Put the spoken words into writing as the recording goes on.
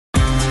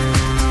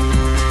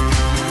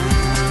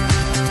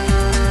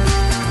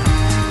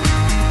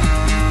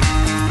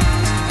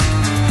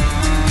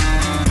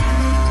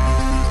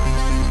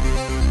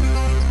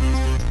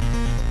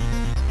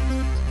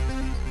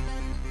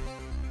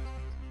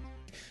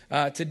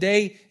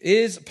Today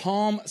is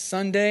Palm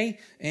Sunday,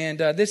 and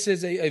this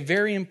is a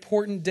very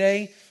important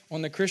day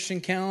on the Christian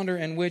calendar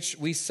in which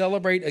we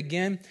celebrate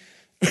again,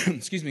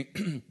 excuse me,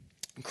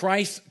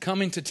 Christ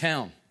coming to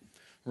town,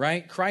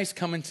 right? Christ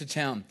coming to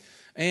town.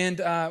 And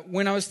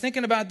when I was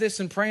thinking about this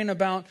and praying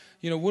about,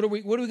 what are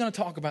we going to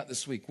talk about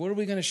this week? What are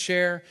we going to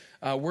share?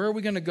 Where are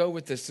we going to go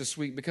with this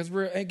week? Because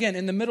we're, again,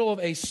 in the middle of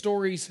a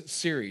stories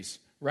series,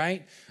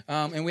 right?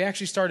 And we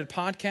actually started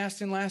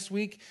podcasting last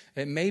week.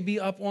 It may be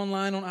up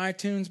online on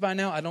iTunes by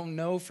now. I don't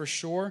know for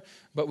sure,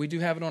 but we do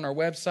have it on our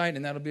website,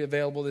 and that'll be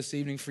available this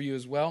evening for you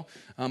as well.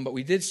 But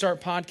we did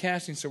start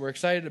podcasting, so we're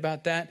excited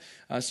about that.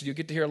 So you'll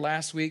get to hear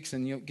last week's,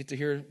 and you'll get to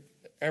hear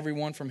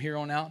everyone from here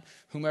on out,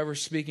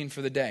 whomever's speaking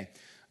for the day.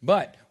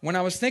 But when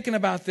I was thinking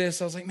about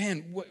this, I was like,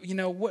 man,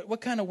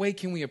 what kind of way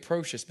can we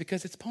approach this?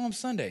 Because it's Palm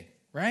Sunday,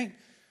 right?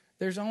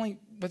 There's only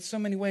but so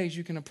many ways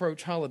you can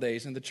approach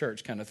holidays in the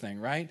church kind of thing,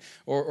 right?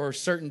 Or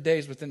certain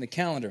days within the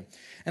calendar.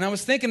 And I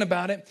was thinking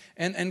about it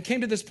and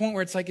came to this point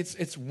where it's like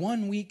it's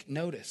 1 week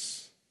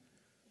notice.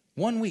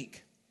 1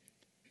 week.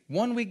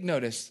 1 week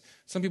notice.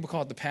 Some people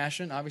call it the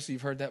Passion. Obviously,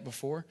 you've heard that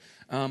before.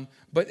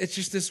 But it's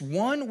just this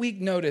 1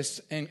 week notice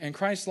in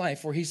Christ's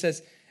life where he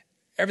says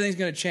everything's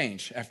going to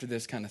change after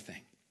this kind of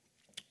thing.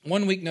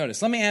 1 week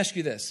notice. Let me ask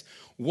you this.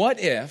 What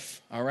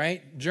if, all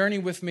right, journey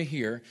with me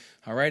here,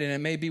 all right, and it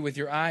may be with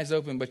your eyes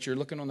open, but you're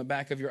looking on the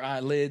back of your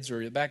eyelids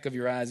or the back of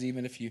your eyes,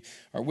 even if you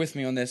are with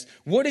me on this.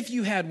 What if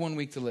you had 1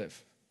 week to live,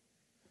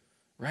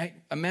 right?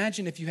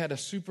 Imagine if you had a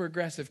super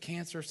aggressive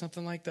cancer or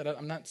something like that.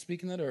 I'm not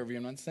speaking that over you.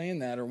 I'm not saying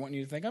that or wanting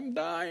you to think I'm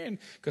dying,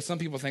 because some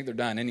people think they're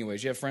dying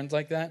anyways. You have friends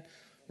like that,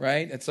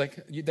 right? It's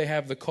like they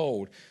have the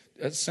cold,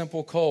 a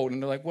simple cold,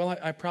 and they're like, well,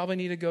 I probably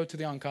need to go to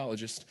the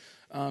oncologist.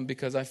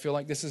 Because I feel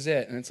like this is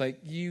it. And it's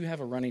like, you have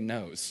a runny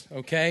nose,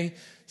 okay?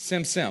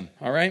 Sim,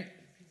 all right?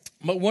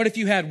 But what if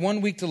you had 1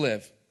 week to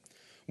live?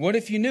 What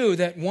if you knew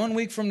that 1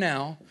 week from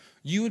now,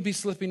 you would be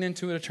slipping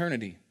into an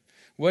eternity?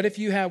 What if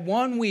you had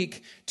 1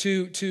 week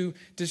to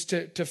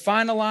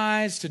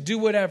finalize, to do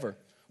whatever?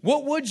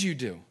 What would you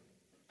do?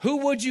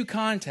 Who would you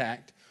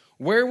contact?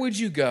 Where would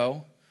you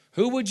go?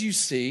 Who would you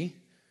see?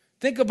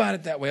 Think about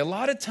it that way. A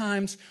lot of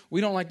times,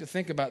 we don't like to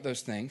think about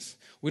those things.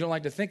 We don't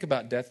like to think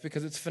about death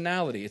because it's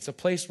finality. It's a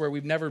place where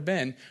we've never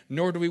been,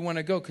 nor do we want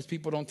to go because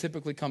people don't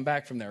typically come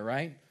back from there,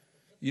 right?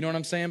 You know what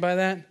I'm saying by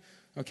that?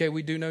 Okay,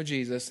 we do know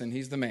Jesus, and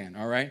he's the man,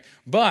 all right?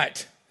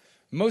 But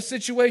most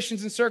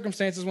situations and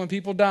circumstances when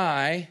people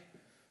die,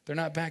 they're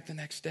not back the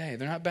next day.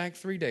 They're not back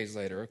 3 days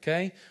later,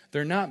 okay?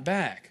 They're not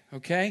back,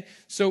 okay?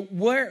 So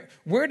where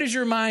does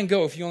your mind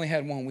go if you only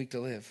had 1 week to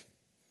live?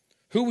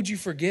 Who would you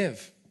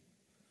forgive?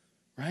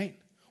 Right?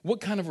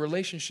 What kind of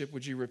relationship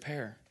would you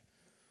repair?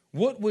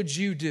 What would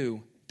you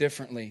do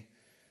differently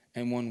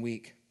in 1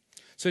 week?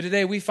 So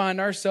today we find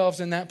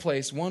ourselves in that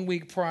place 1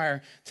 week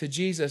prior to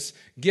Jesus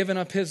giving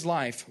up his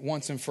life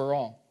once and for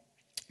all.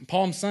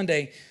 Palm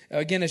Sunday,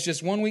 again, is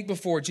just 1 week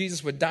before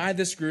Jesus would die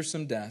this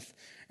gruesome death.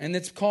 And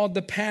it's called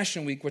the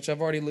Passion Week, which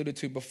I've already alluded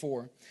to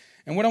before.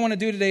 And what I want to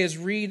do today is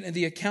read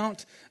the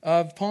account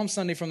of Palm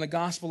Sunday from the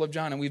Gospel of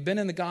John. And we've been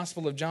in the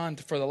Gospel of John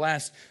for the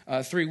last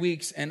 3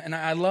 weeks. And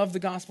I love the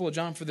Gospel of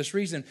John for this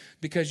reason,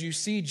 because you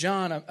see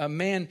John, a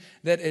man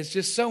that is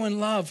just so in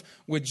love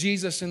with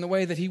Jesus in the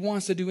way that he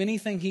wants to do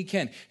anything he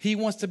can. He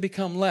wants to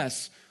become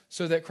less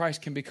so that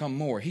Christ can become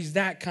more. He's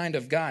that kind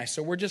of guy.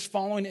 So we're just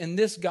following in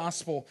this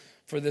gospel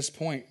for this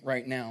point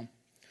right now.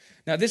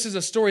 Now, this is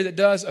a story that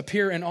does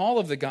appear in all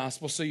of the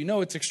Gospels, so you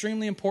know it's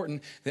extremely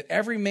important that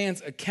every man's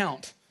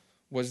account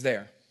was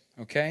there,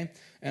 okay?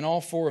 And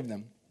all four of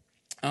them.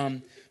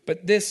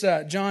 But this,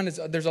 John,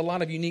 there's a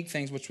lot of unique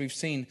things which we've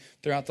seen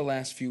throughout the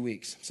last few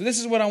weeks. So this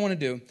is what I want to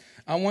do.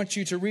 I want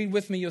you to read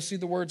with me. You'll see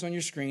the words on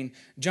your screen.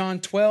 John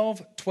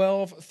 12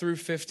 through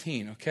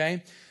 15,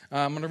 okay?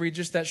 I'm going to read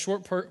just that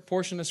short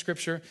portion of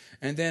Scripture,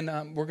 and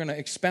then we're going to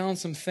expound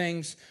some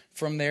things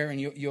from there, and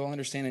you'll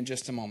understand in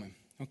just a moment,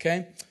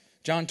 okay?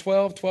 John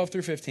 12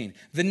 through 15.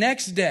 The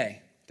next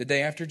day, the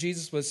day after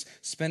Jesus was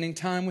spending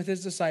time with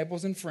his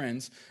disciples and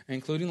friends,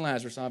 including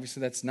Lazarus,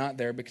 obviously that's not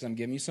there because I'm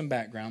giving you some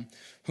background,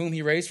 whom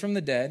he raised from the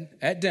dead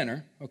at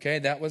dinner, okay,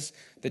 that was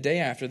the day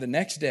after. The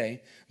next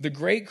day, the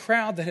great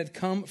crowd that had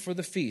come for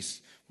the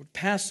feast,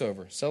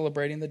 Passover,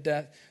 celebrating the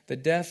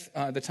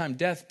time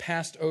death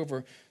passed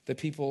over the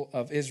people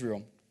of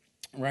Israel,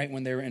 right,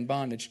 when they were in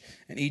bondage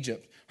in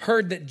Egypt,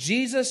 heard that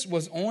Jesus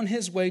was on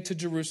his way to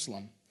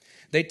Jerusalem.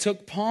 They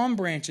took palm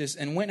branches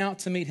and went out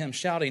to meet him,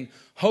 shouting,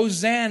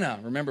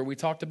 Hosanna. Remember, we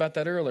talked about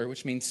that earlier,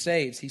 which means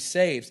saves. He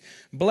saves.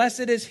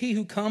 Blessed is he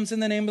who comes in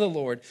the name of the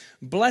Lord.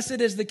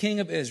 Blessed is the King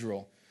of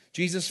Israel.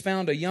 Jesus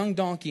found a young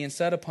donkey and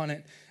sat upon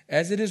it,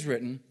 as it is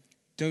written,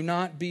 do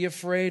not be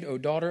afraid, O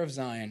daughter of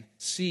Zion.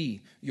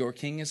 See, your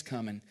king is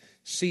coming,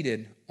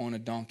 seated on a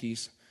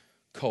donkey's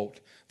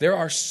colt. There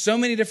are so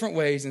many different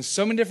ways and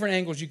so many different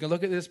angles you can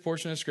look at this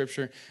portion of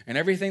Scripture and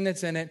everything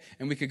that's in it,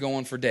 and we could go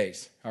on for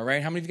days. All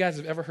right? How many of you guys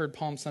have ever heard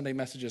Palm Sunday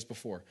messages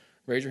before?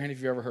 Raise your hand if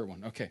you've ever heard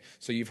one. Okay,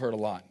 so you've heard a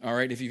lot, all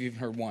right, if you've even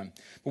heard one.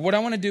 But what I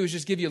want to do is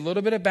just give you a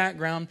little bit of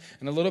background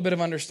and a little bit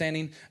of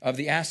understanding of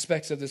the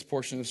aspects of this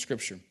portion of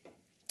Scripture.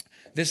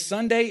 This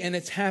Sunday and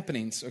its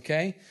happenings,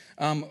 okay,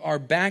 are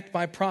backed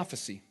by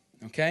prophecy,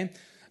 okay?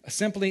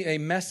 Simply a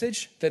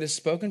message that is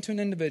spoken to an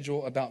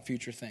individual about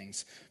future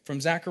things. From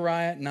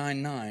Zechariah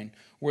 9:9,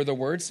 where the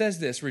word says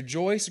this,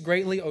 "Rejoice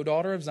greatly, O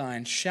daughter of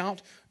Zion.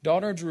 Shout,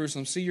 daughter of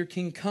Jerusalem. See, your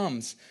king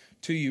comes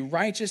to you,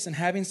 righteous and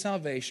having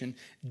salvation,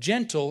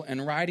 gentle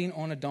and riding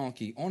on a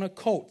donkey, on a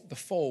colt, the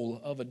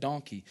foal of a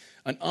donkey,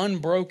 an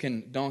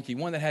unbroken donkey,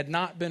 one that had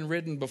not been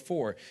ridden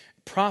before."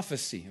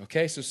 Prophecy,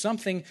 okay? So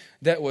something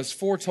that was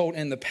foretold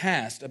in the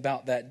past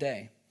about that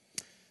day.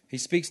 He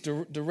speaks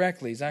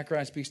directly,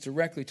 Zechariah speaks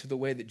directly to the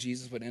way that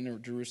Jesus would enter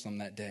Jerusalem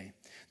that day.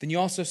 Then you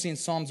also see in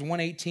Psalms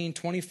 118,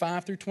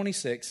 25 through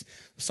 26,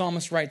 the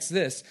psalmist writes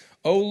this,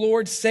 "O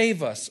Lord,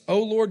 save us.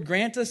 O Lord,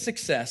 grant us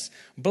success.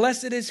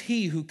 Blessed is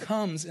he who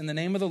comes in the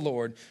name of the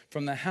Lord.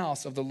 From the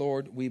house of the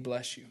Lord we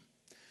bless you."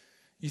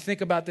 You think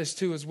about this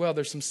too as well.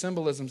 There's some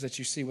symbolisms that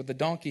you see with the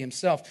donkey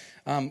himself.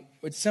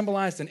 It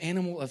symbolized an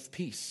animal of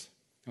peace.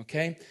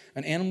 Okay?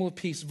 An animal of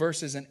peace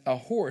versus a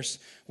horse,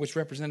 which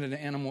represented an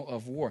animal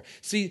of war.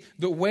 See,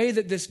 the way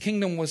that this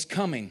kingdom was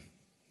coming,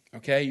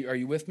 okay? Are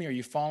you with me? Are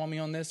you following me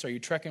on this? Are you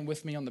trekking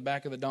with me on the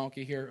back of the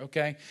donkey here?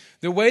 Okay?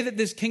 The way that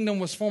this kingdom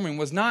was forming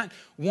was not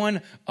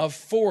one of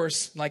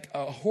force, like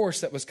a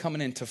horse that was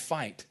coming in to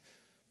fight,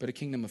 but a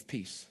kingdom of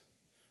peace.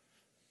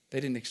 They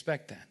didn't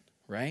expect that,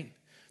 right?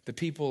 The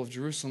people of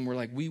Jerusalem were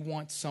like, we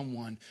want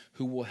someone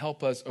who will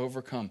help us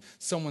overcome.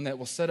 Someone that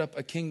will set up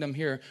a kingdom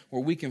here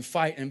where we can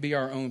fight and be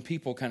our own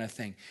people kind of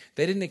thing.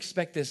 They didn't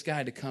expect this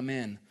guy to come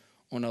in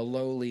on a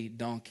lowly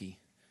donkey.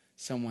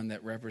 Someone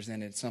that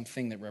represented,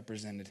 something that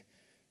represented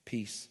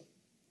peace.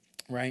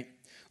 Right?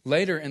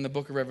 Later in the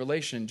book of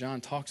Revelation,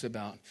 John talks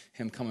about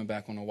him coming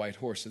back on a white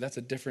horse. So that's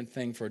a different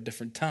thing for a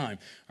different time.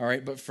 All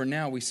right? But for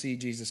now, we see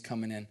Jesus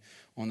coming in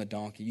on the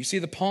donkey. You see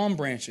the palm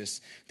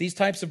branches. These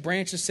types of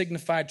branches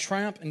signified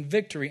triumph and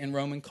victory in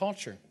Roman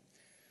culture.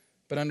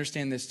 But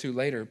understand this too,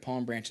 later,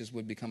 palm branches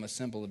would become a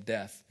symbol of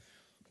death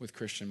with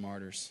Christian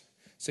martyrs.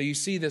 So you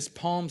see this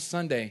Palm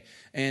Sunday,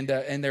 and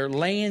they're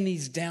laying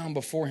these down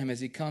before him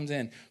as he comes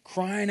in,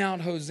 crying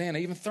out Hosanna,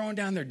 even throwing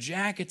down their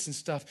jackets and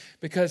stuff,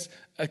 because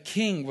a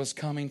king was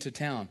coming to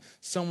town,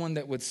 someone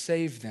that would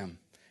save them.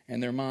 In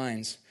their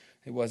minds,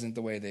 it wasn't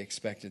the way they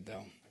expected,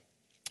 though.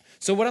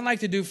 So what I'd like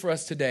to do for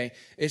us today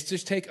is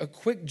just take a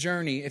quick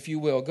journey, if you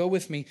will. Go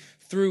with me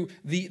through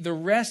the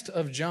rest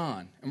of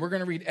John. And we're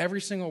going to read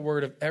every single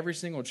word of every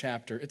single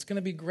chapter. It's going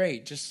to be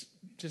great. Just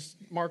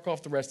mark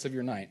off the rest of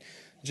your night.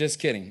 Just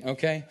kidding,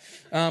 okay?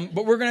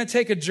 But we're going to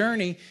take a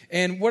journey.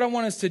 And what I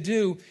want us to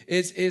do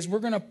is we're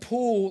going to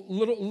pull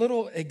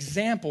little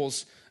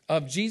examples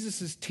of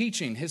Jesus'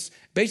 teaching,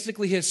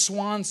 basically his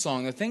swan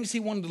song, the things he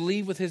wanted to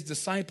leave with his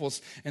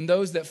disciples and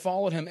those that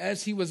followed him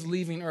as he was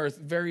leaving earth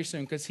very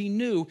soon, because he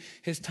knew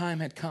his time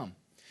had come.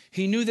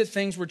 He knew that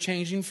things were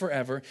changing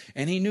forever,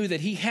 and he knew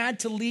that he had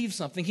to leave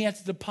something. He had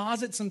to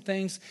deposit some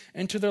things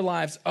into their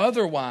lives.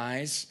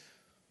 Otherwise,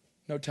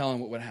 no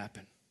telling what would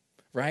happen.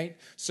 Right?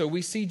 So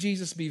we see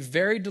Jesus be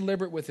very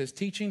deliberate with his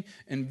teaching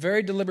and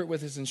very deliberate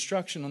with his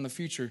instruction on the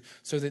future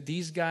so that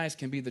these guys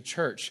can be the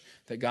church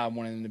that God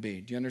wanted them to be.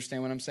 Do you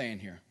understand what I'm saying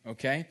here?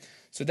 Okay?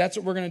 So that's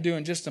what we're going to do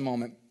in just a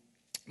moment.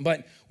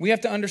 But we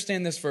have to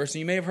understand this first, and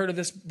you may have heard of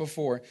this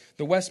before.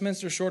 The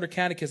Westminster Shorter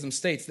Catechism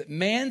states that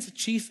man's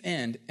chief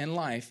end in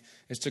life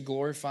is to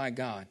glorify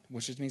God,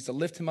 which just means to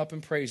lift him up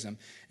and praise him,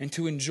 and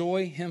to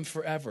enjoy him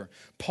forever.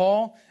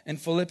 Paul in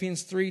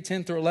Philippians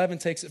 3:10-11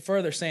 takes it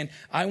further, saying,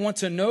 I want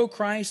to know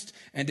Christ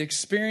and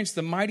experience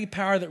the mighty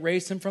power that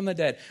raised him from the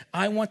dead.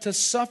 I want to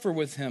suffer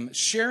with him,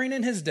 sharing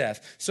in his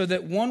death, so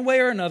that one way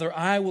or another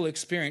I will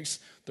experience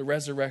the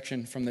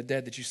resurrection from the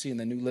dead that you see in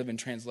the New Living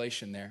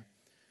Translation there.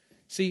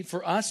 See,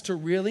 for us to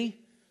really,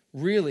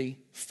 really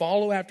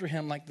follow after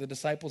him like the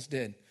disciples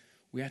did,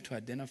 we have to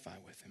identify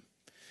with him.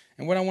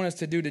 And what I want us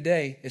to do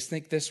today is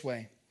think this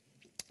way.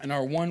 In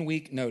our 1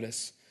 week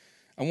notice,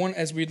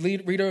 as we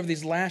read over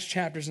these last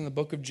chapters in the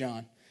book of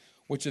John,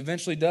 which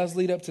eventually does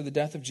lead up to the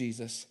death of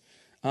Jesus,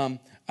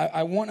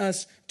 I want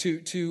us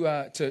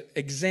to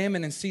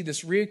examine and see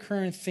this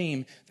reoccurring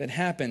theme that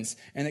happens,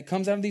 and it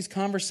comes out of these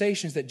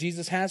conversations that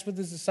Jesus has with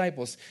his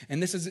disciples.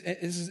 And this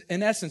is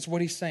in essence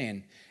what he's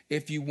saying.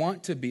 If you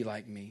want to be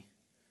like me,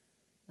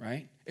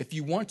 right? If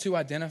you want to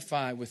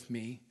identify with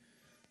me,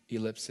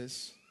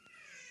 ellipsis,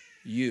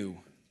 you,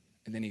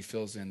 and then he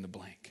fills in the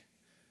blank,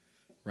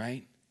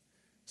 right?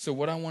 So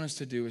what I want us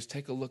to do is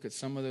take a look at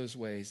some of those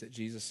ways that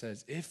Jesus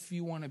says, if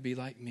you want to be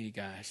like me,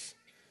 guys,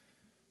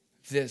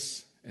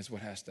 this is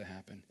what has to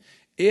happen.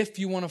 If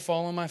you want to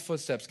follow my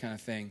footsteps kind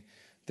of thing,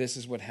 this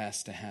is what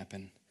has to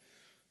happen.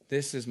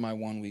 This is my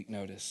 1 week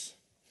notice.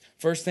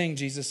 First thing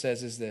Jesus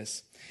says is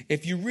this.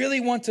 If you really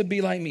want to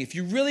be like me, if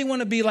you really want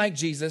to be like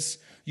Jesus,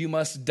 you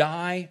must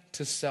die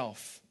to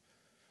self.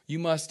 You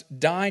must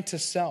die to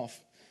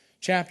self.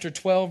 Chapter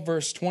 12,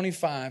 verse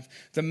 25.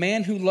 The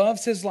man who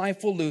loves his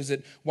life will lose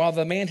it, while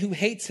the man who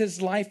hates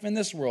his life in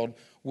this world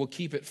will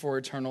keep it for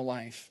eternal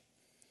life.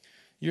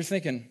 You're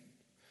thinking,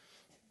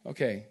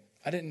 okay,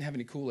 I didn't have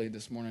any Kool-Aid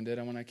this morning, did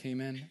I, when I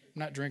came in? I'm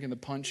not drinking the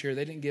punch here.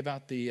 They didn't give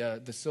out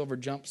the silver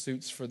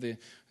jumpsuits for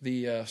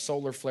the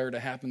solar flare to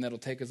happen that'll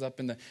take us up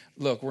in the...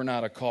 Look, we're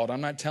not a cult.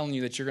 I'm not telling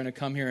you that you're going to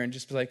come here and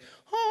just be like,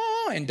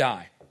 oh, and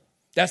die.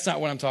 That's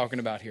not what I'm talking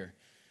about here.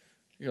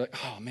 You're like,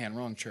 oh, man,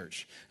 wrong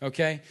church,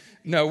 okay?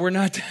 No, we're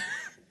not...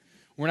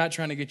 We're not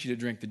trying to get you to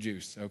drink the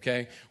juice,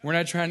 okay? We're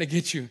not trying to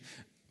get you...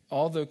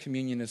 Although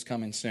communion is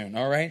coming soon,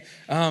 all right?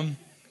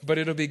 But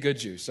it'll be good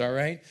juice, all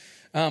right?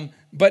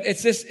 But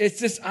it's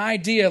this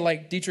idea,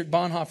 like Dietrich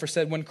Bonhoeffer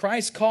said, when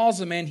Christ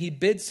calls a man, he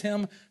bids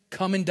him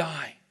come and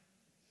die.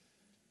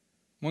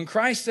 When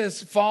Christ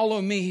says, follow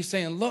me, he's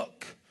saying,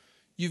 look,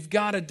 you've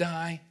got to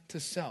die to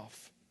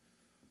self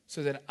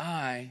so that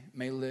I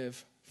may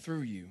live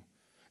through you,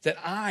 that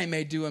I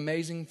may do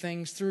amazing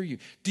things through you.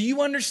 Do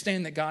you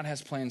understand that God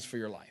has plans for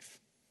your life?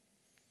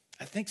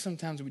 I think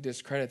sometimes we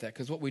discredit that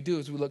because what we do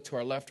is we look to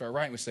our left or our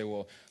right and we say,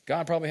 well,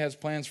 God probably has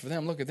plans for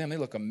them. Look at them. They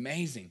look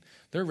amazing.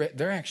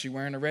 They're actually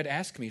wearing a red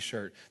Ask Me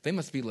shirt. They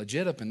must be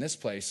legit up in this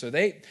place. So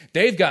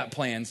they've got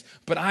plans,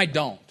 but I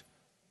don't.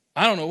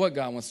 I don't know what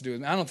God wants to do with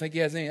me. I don't think he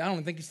has any. I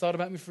don't think he's thought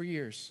about me for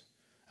years.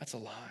 That's a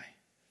lie.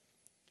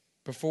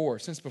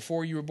 Since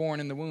before you were born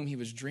in the womb, he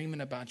was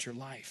dreaming about your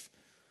life.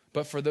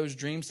 But for those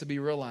dreams to be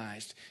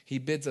realized, he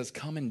bids us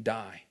come and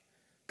die.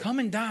 Come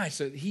and die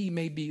so that he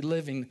may be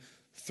living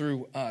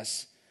through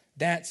us.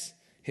 That's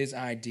his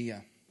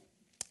idea.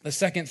 The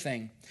second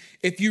thing,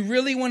 if you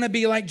really want to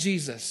be like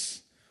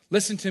Jesus,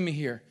 listen to me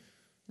here.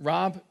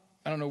 Rob,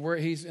 I don't know where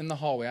he's in the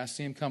hallway. I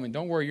see him coming.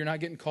 Don't worry, you're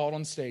not getting called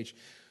on stage.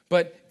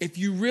 But if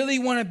you really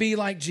want to be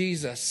like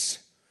Jesus,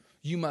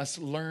 you must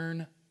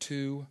learn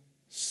to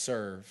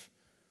serve.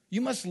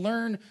 You must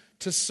learn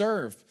to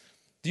serve.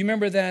 Do you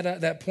remember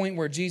that point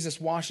where Jesus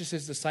washes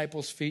his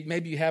disciples' feet?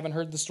 Maybe you haven't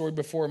heard the story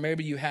before.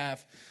 Maybe you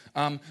have.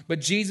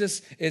 But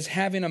Jesus is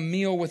having a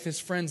meal with his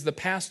friends, the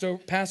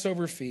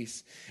Passover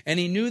feast. And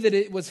he knew that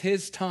it was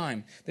his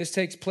time. This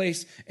takes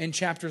place in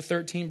chapter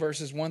 13,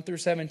 verses 1 through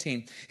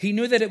 17. He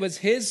knew that it was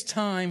his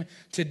time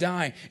to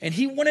die. And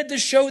he wanted to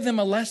show them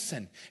a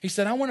lesson. He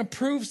said, I want to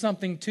prove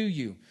something to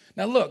you.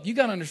 Now look, you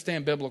got to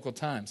understand biblical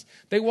times.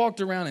 They walked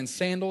around in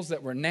sandals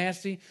that were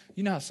nasty.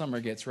 You know how summer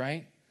gets,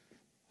 right?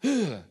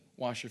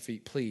 Wash your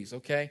feet, please,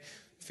 okay?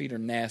 Feet are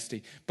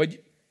nasty. But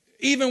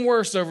even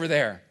worse over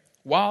there.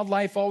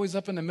 Wildlife always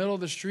up in the middle of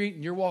the street,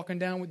 and you're walking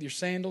down with your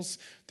sandals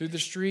through the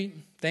street.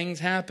 Things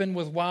happen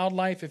with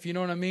wildlife, if you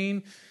know what I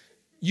mean.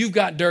 You've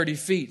got dirty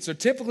feet. So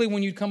typically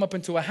when you come up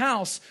into a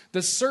house,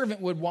 the servant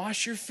would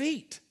wash your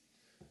feet.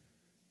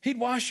 He'd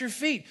wash your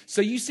feet.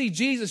 So you see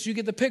Jesus, you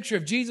get the picture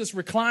of Jesus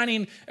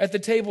reclining at the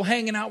table,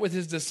 hanging out with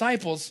his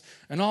disciples,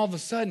 and all of a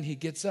sudden he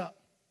gets up.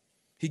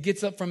 He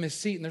gets up from his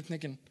seat, and they're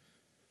thinking,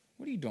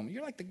 what are you doing?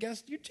 You're like the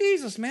guest. You're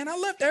Jesus, man. I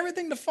left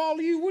everything to follow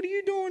you. What are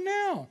you doing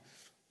now?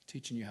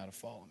 Teaching you how to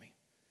follow me.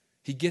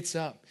 He gets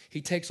up.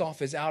 He takes off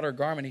his outer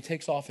garment. He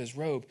takes off his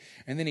robe.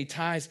 And then he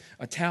ties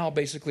a towel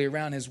basically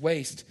around his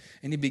waist.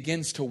 And he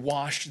begins to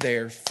wash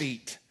their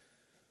feet.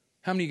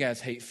 How many of you guys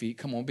hate feet?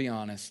 Come on, be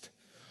honest.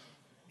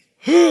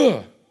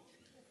 Thank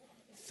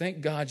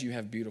God you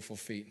have beautiful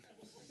feet.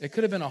 It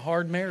could have been a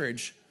hard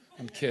marriage.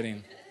 I'm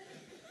kidding.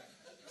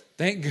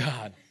 Thank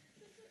God.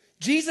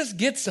 Jesus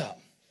gets up.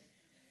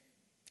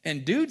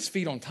 And dude's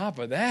feet on top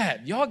of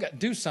that. Y'all got to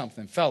do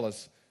something,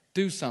 fellas.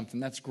 Do something.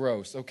 That's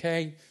gross,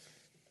 okay?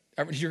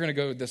 You're going to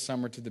go this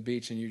summer to the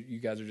beach, and you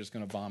guys are just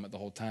going to vomit the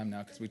whole time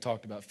now because we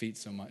talked about feet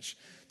so much.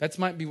 That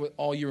might be what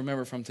all you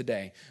remember from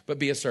today, but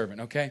be a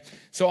servant, okay?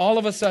 So all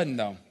of a sudden,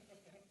 though,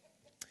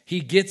 he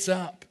gets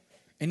up,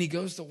 and he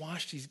goes to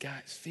wash these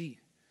guys' feet.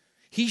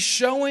 He's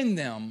showing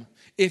them,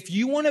 if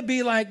you want to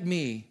be like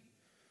me,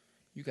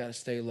 you got to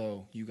stay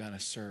low. You got to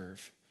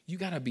serve. You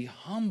got to be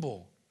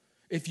humble.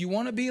 If you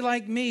want to be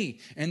like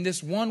me in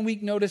this 1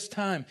 week notice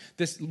time,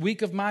 this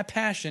week of my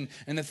passion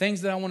and the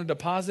things that I want to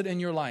deposit in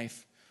your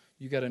life,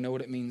 you got to know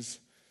what it means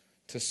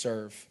to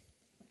serve.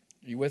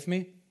 Are you with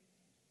me?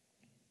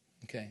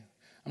 Okay.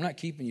 I'm not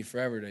keeping you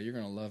forever today. You're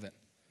going to love it.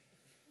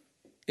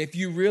 If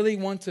you really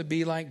want to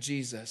be like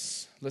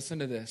Jesus, listen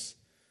to this.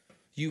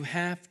 You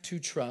have to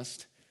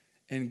trust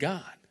in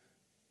God.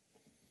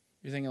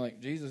 You're thinking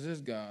like, Jesus is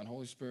God,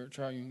 Holy Spirit,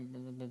 triune,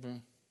 blah, blah, blah, blah.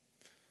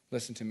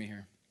 Listen to me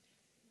here.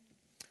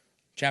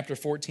 Chapter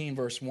 14,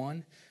 verse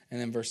 1, and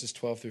then verses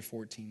 12 through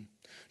 14.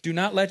 Do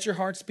not let your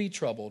hearts be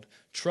troubled.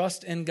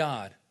 Trust in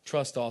God.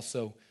 Trust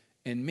also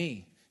in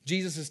me.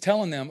 Jesus is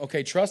telling them,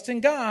 okay, trust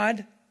in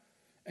God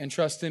and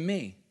trust in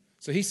me.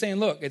 So he's saying,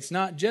 look, it's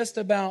not just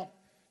about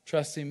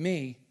trusting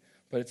me,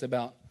 but it's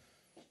about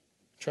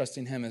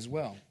trusting him as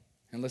well.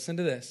 And listen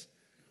to this.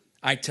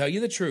 I tell you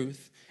the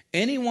truth.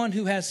 Anyone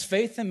who has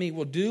faith in me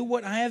will do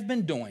what I have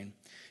been doing.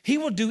 He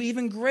will do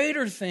even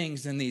greater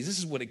things than these. This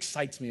is what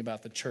excites me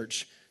about the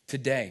church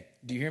today.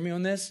 Do you hear me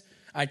on this?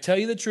 I tell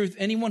you the truth.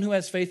 Anyone who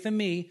has faith in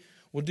me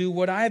will do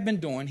what I have been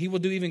doing. He will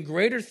do even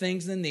greater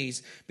things than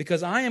these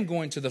because I am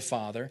going to the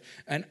Father,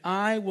 and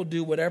I will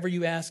do whatever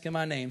you ask in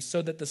my name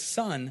so that the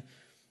Son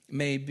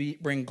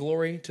bring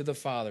glory to the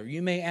Father.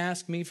 You may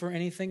ask me for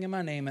anything in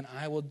my name, and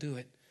I will do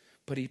it.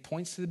 But he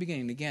points to the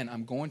beginning. Again,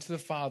 I'm going to the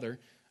Father.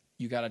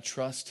 You got to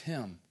trust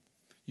him.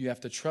 You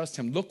have to trust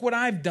him. Look what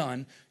I've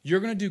done. You're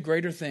going to do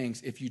greater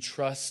things if you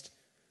trust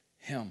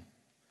him.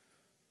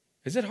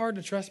 Is it hard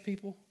to trust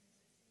people?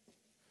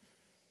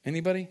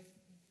 Anybody?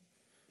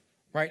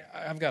 Right?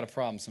 I've got a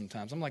problem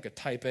sometimes. I'm like a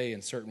type A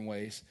in certain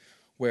ways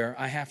where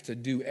I have to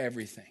do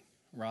everything.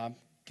 Rob,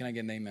 can I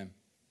get an amen?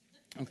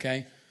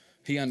 Okay?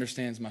 He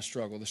understands my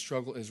struggle. The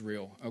struggle is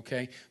real,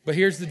 okay? But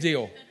here's the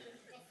deal.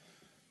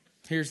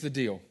 Here's the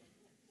deal.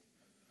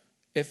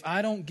 If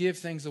I don't give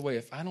things away,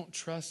 if I don't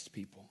trust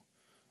people,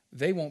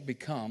 they won't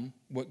become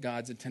what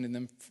God's intended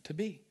them to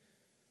be.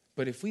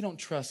 But if we don't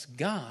trust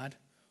God,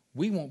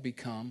 we won't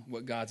become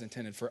what God's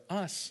intended for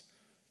us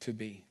to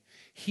be.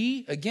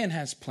 He, again,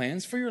 has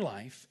plans for your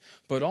life,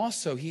 but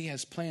also he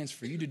has plans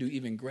for you to do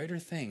even greater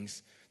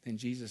things than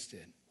Jesus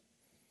did.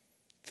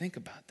 Think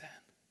about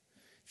that.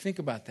 Think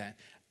about that.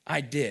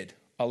 I did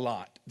a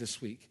lot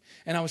this week.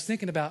 And I was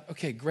thinking about,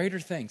 okay, greater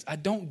things. I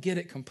don't get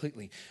it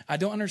completely. I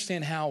don't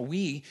understand how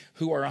we,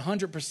 who are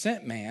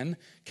 100% man,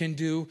 can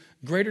do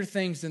greater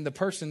things than the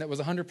person that was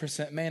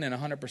 100% man and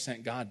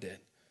 100% God did.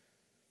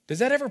 Does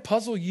that ever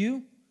puzzle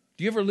you?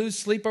 Do you ever lose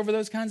sleep over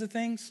those kinds of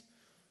things?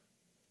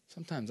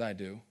 Sometimes I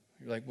do.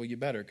 You're like, well, you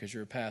better because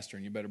you're a pastor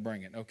and you better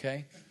bring it,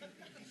 okay?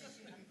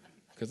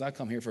 Because I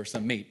come here for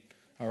some meat,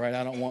 all right?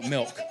 I don't want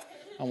milk.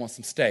 I want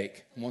some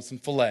steak. I want some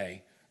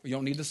filet. You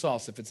don't need the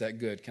sauce if it's that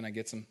good. Can I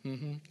get some?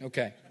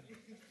 Okay.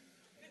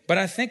 But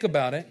I think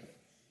about it,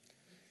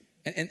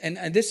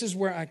 and this is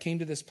where I came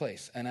to this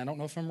place, and I don't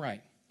know if I'm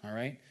right, all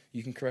right?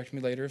 You can correct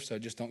me later, so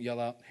just don't yell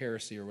out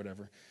heresy or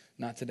whatever.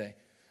 Not today.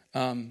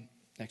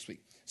 Next week.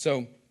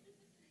 So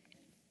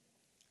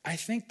I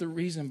think the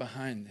reason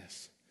behind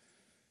this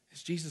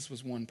is Jesus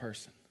was one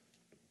person.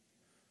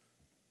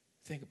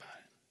 Think about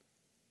it.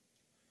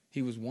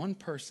 He was one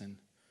person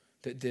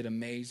that did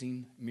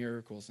amazing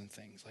miracles and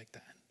things like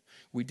that.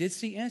 We did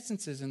see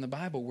instances in the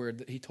Bible where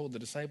he told the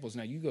disciples,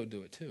 now you go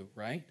do it too,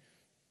 right?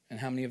 And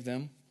how many of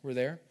them were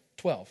there?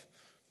 12,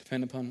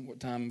 depending upon what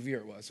time of year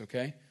it was,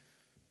 okay?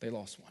 They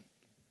lost one.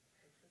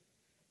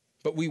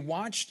 But we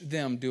watched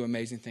them do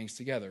amazing things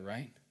together,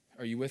 right?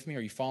 Are you with me?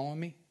 Are you following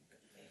me?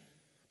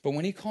 But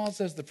when he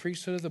calls us the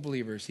priesthood of the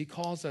believers, he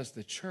calls us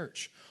the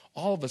church.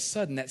 All of a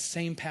sudden, that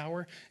same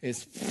power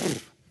is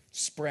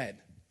spread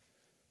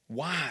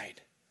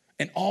wide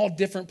in all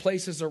different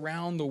places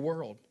around the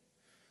world.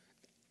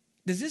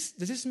 Does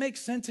this make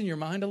sense in your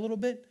mind a little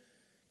bit?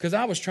 Because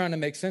I was trying to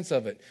make sense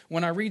of it.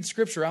 When I read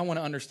scripture, I want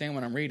to understand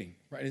what I'm reading.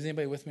 Right? Is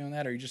anybody with me on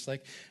that? Or are you just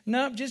like,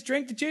 nope, just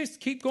drink the juice,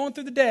 keep going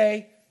through the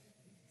day?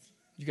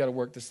 You got to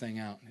work this thing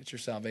out. It's your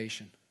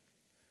salvation.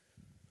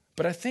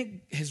 But I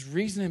think his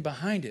reasoning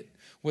behind it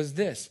was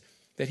this,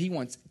 that he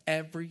wants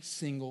every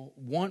single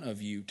one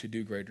of you to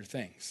do greater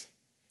things.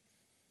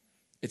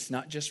 It's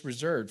not just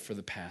reserved for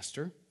the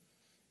pastor,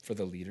 for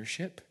the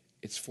leadership.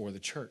 It's for the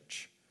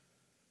church.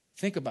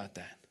 Think about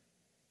that.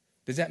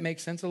 Does that make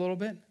sense a little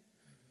bit?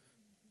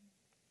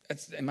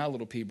 That's in my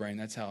little pea brain,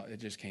 that's how it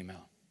just came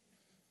out.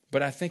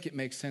 But I think it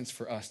makes sense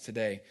for us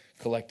today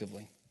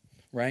collectively,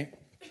 right?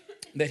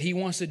 That he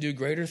wants to do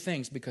greater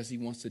things because he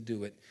wants to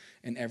do it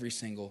in every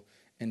single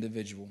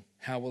individual.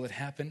 How will it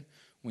happen?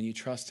 When you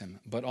trust him.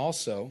 But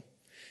also,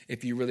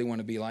 if you really want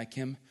to be like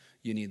him,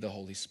 you need the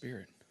Holy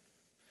Spirit.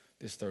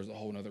 This throws a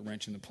whole other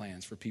wrench in the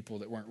plans for people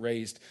that weren't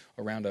raised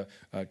around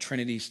a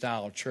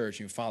Trinity-style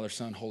church, Father,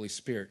 Son, Holy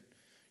Spirit.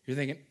 You're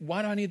thinking,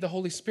 why do I need the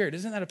Holy Spirit?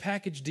 Isn't that a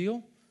package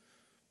deal?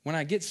 When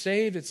I get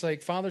saved, it's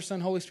like Father,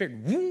 Son, Holy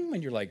Spirit, boom,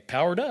 and you're like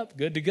powered up,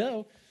 good to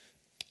go.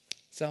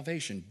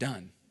 Salvation,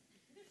 done.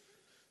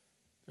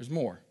 There's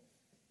more,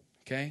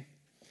 okay?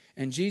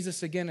 And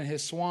Jesus, again, in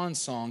his swan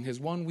song, his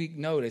 1 week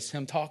notice,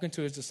 him talking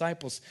to his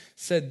disciples,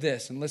 said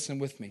this, and listen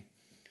with me.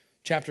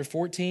 Chapter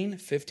 14,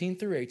 15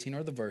 through 18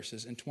 are the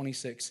verses, and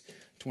 26,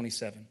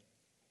 27.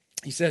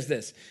 He says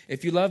this,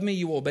 if you love me,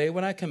 you will obey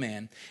what I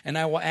command, and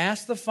I will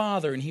ask the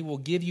Father, and he will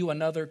give you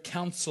another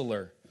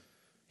counselor.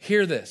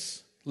 Hear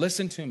this.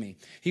 Listen to me.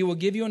 He will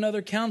give you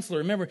another counselor.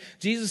 Remember,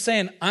 Jesus is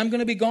saying, I'm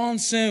going to be gone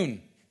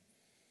soon.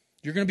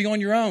 You're going to be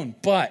on your own,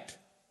 but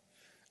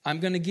I'm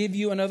going to give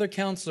you another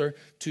counselor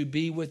to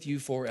be with you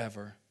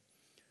forever.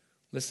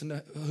 Listen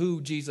to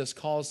who Jesus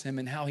calls him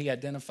and how he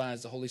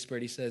identifies the Holy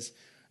Spirit. He says,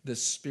 the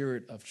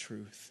Spirit of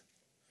truth.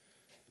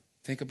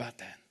 Think about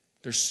that.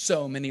 There's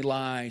so many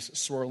lies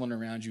swirling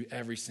around you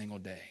every single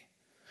day.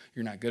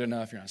 You're not good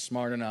enough. You're not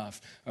smart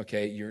enough.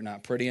 Okay, you're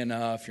not pretty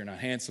enough. You're not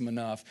handsome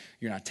enough.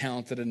 You're not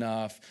talented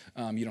enough.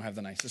 You don't have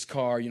the nicest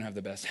car. You don't have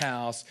the best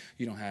house.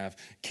 You don't have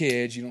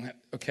kids. You don't have,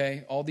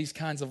 okay, all these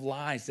kinds of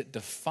lies that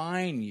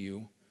define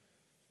you.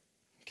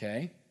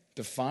 Okay,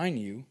 define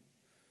you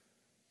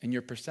and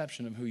your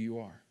perception of who you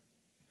are.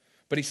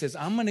 But he says,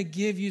 I'm going to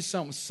give you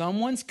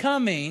someone's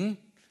coming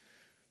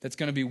that's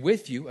going to be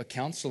with you, a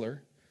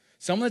counselor,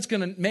 someone that's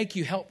going to make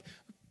you help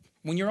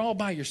when you're all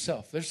by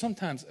yourself. There's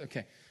sometimes,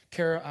 okay,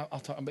 Kara, I'll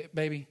talk,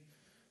 baby,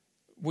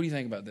 what do you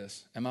think about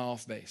this? Am I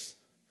off base?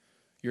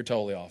 you're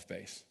totally off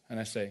base. And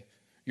I say,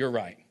 you're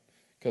right,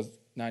 because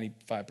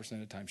 95% of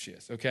the time she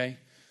is, okay?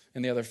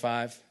 And the other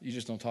 5, you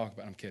just don't talk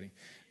about it. I'm kidding.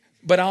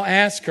 But I'll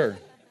ask her,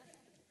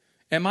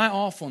 am I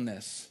off on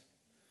this?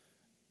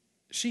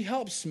 She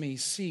helps me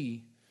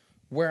see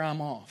where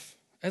I'm off.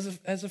 As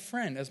a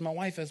friend, as my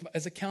wife,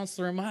 as a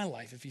counselor in my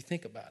life, if you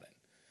think about it.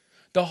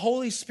 The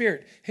Holy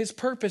Spirit, his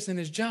purpose and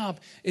his job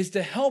is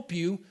to help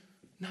you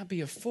not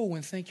be a fool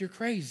and think you're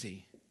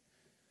crazy.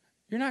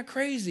 You're not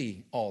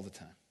crazy all the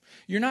time.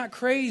 You're not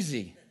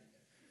crazy.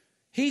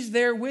 He's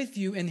there with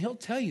you, and he'll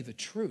tell you the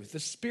truth, the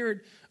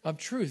spirit of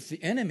truth.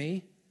 The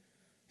enemy,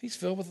 he's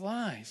filled with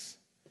lies.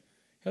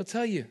 He'll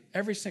tell you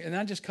every single, and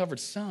I just covered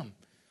some.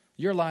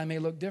 Your lie may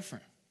look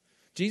different.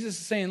 Jesus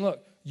is saying,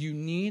 look, you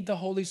need the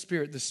Holy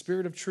Spirit, the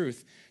Spirit of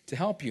truth, to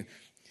help you.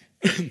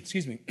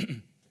 Excuse me.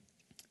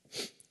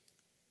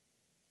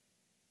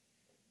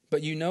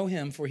 But you know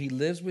him, for he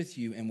lives with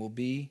you and will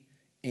be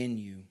in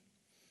you.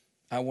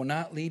 I will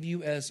not leave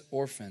you as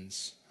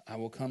orphans. I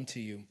will come to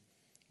you.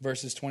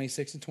 Verses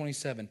 26 and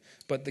 27.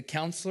 But the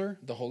counselor,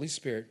 the Holy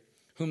Spirit,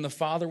 whom the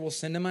Father will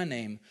send in my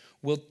name,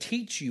 will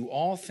teach you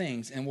all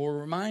things and will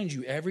remind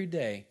you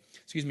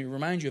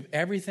remind you of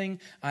everything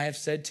I have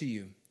said to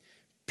you.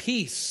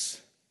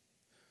 Peace.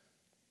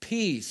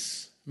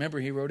 Peace. Remember,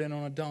 he rode in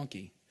on a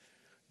donkey,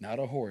 not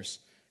a horse.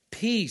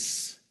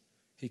 Peace.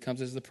 He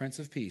comes as the Prince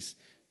of Peace.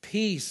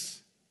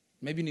 Peace.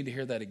 Maybe you need to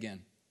hear that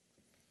again.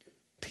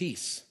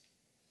 Peace.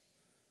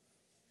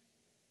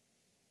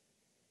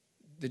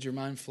 Did your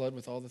mind flood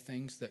with all the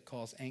things that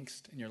cause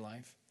angst in your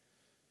life?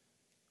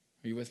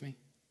 Are you with me?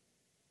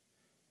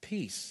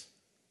 Peace.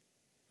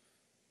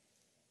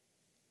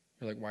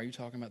 You're like, why are you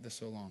talking about this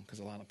so long? Because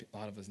a lot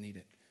of us need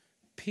it.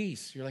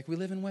 Peace. You're like, we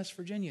live in West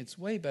Virginia. It's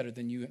way better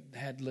than you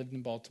had lived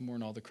in Baltimore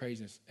and all the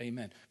craziness.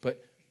 Amen.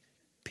 But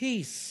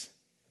peace.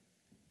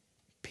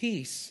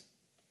 Peace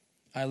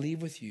I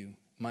leave with you.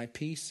 My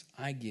peace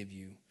I give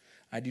you.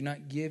 I do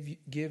not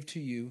give to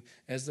you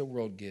as the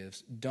world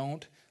gives.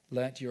 Don't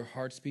let your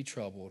hearts be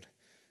troubled,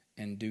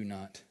 and do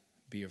not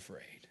be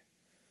afraid.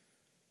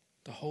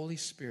 The Holy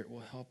Spirit will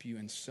help you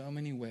in so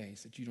many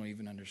ways that you don't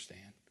even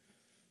understand.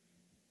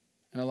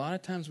 And a lot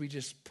of times we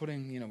just put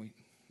in,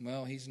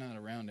 well, he's not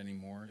around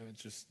anymore.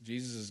 It's just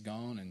Jesus is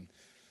gone, and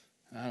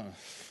I don't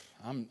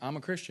know. I'm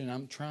a Christian.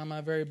 I'm trying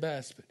my very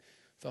best, but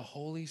the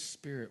Holy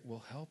Spirit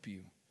will help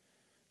you.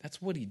 That's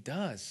what he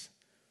does.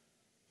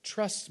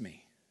 Trust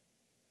me.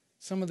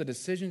 Some of the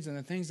decisions and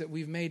the things that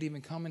we've made even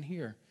coming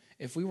here,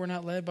 if we were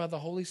not led by the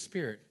Holy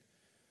Spirit,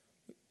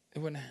 it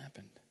wouldn't have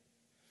happened.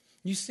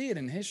 You see it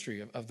in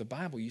history of the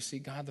Bible. You see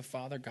God the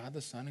Father, God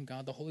the Son, and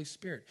God the Holy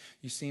Spirit.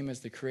 You see him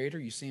as the creator.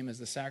 You see him as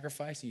the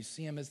sacrifice. And you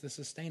see him as the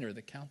sustainer,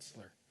 the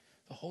counselor,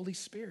 the Holy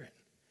Spirit.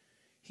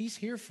 He's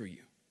here for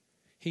you.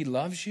 He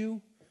loves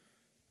you.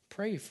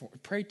 Pray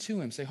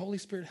to him. Say, Holy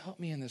Spirit, help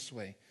me in this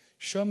way.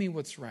 Show me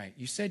what's right.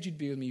 You said you'd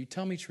be with me. You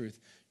tell me truth.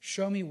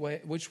 Show me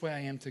which way I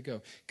am to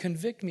go.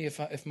 Convict me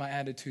if my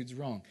attitude's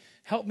wrong.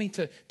 Help me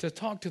to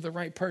talk to the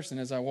right person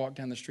as I walk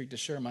down the street to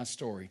share my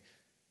story.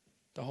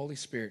 The Holy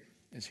Spirit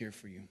is here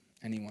for you,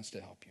 and he wants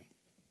to help you.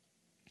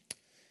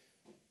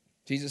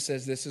 Jesus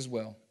says this as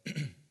well.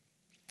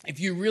 If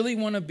you really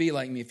want to be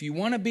like me, if you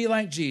want to be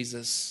like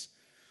Jesus,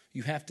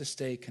 you have to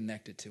stay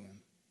connected to him.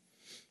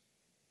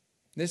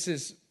 This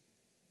is,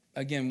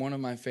 again, one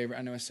of my favorite,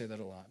 I know I say that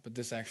a lot, but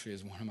this actually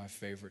is one of my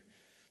favorite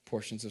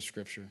portions of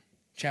Scripture.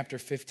 Chapter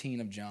 15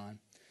 of John,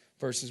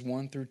 verses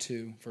 1 through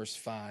 2, verse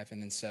 5,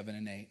 and then 7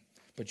 and 8.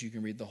 But you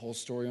can read the whole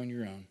story on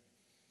your own.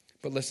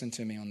 But listen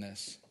to me on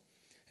this.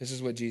 This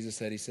is what Jesus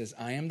said. He says,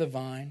 I am the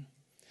vine,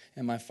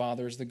 and my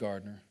Father is the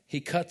gardener. He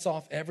cuts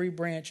off every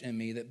branch in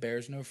me that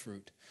bears no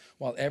fruit,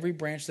 while every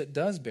branch that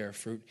does bear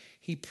fruit,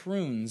 he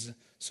prunes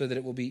so that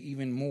it will be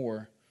even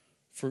more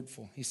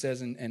fruitful. He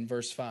says in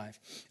verse 5,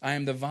 I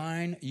am the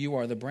vine, you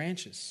are the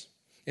branches.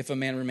 If a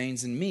man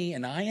remains in me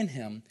and I in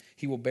him,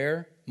 he will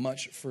bear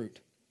much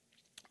fruit.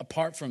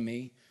 Apart from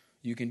me,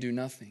 you can do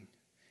nothing.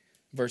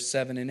 Verse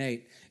 7 and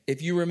 8,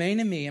 if you remain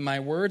in me and my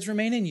words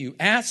remain in you,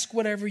 ask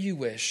whatever you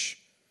wish,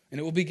 and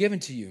it will be given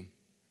to you.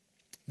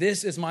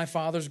 This is my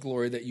Father's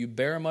glory, that you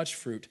bear much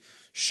fruit,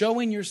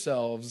 showing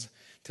yourselves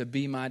to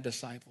be my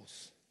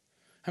disciples.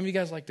 How many of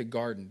you guys like to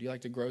garden? Do you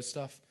like to grow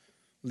stuff?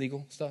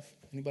 Legal stuff?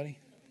 Anybody?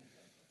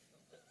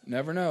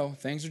 Never know.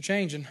 Things are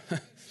changing.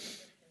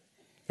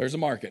 There's a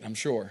market, I'm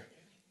sure.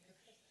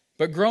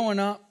 But growing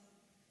up,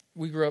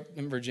 we grew up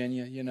in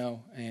Virginia,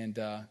 and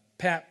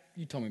Pat,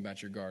 you told me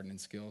about your gardening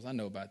skills. I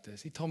know about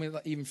this. He told me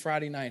even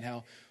Friday night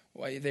how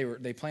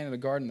they planted a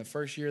garden the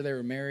first year they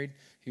were married.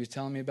 He was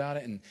telling me about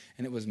it, and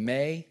it was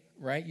May,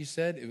 right? You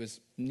said it was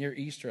near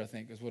Easter, I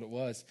think, is what it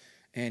was.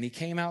 And he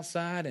came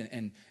outside,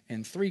 and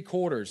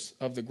 3/4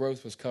 of the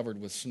growth was covered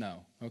with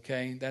snow,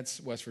 okay? That's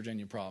West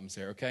Virginia problems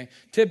there, okay?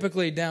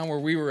 Typically, down where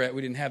we were at,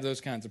 we didn't have those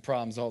kinds of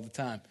problems all the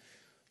time.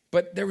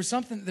 But there's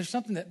something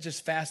that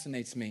just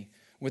fascinates me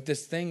with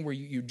this thing where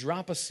you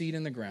drop a seed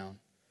in the ground,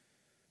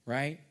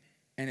 right?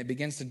 And it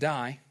begins to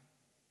die,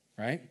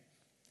 right?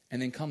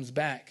 And then comes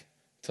back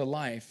to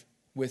life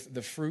with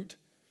the fruit,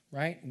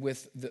 right?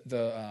 With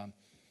the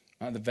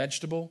the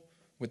vegetable,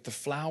 with the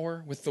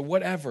flower, with the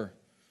whatever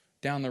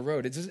down the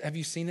road. Have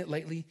you seen it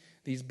lately?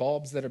 These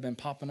bulbs that have been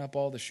popping up,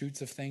 all the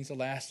shoots of things the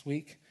last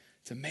week.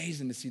 It's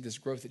amazing to see this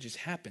growth that just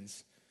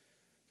happens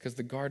because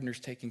the gardener's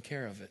taking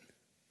care of it.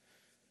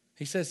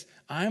 He says,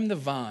 I'm the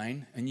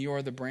vine and you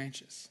are the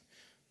branches.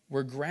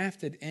 We're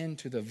grafted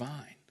into the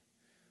vine.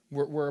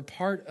 We're a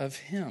part of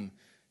him.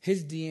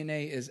 His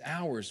DNA is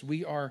ours.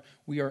 We are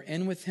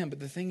in with him. But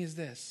the thing is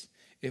this,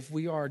 if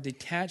we are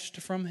detached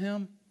from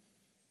him,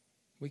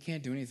 we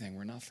can't do anything.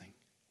 We're nothing.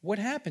 What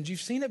happens?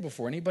 You've seen it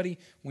before. Anybody,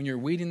 when you're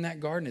weeding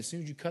that garden, as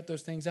soon as you cut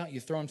those things out, you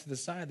throw them to the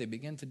side, they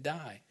begin to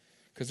die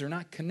because they're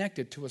not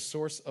connected to a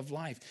source of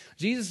life.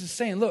 Jesus is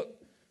saying, look,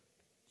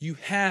 you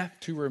have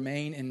to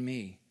remain in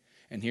me.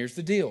 And here's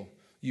the deal.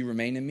 You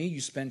remain in me,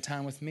 you spend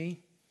time with me,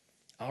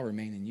 I'll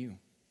remain in you.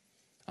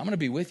 I'm going to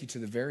be with you to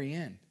the very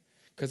end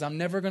because I'm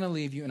never going to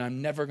leave you and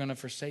I'm never going to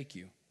forsake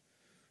you.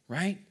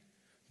 Right?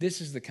 This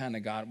is the kind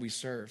of God we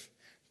serve.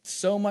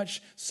 So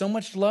much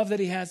love that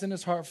he has in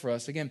his heart for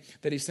us. Again,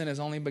 that he sent his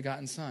only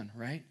begotten son,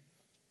 right?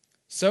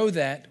 So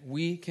that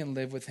we can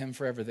live with him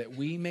forever, that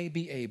we may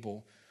be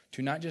able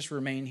to not just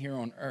remain here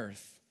on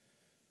earth,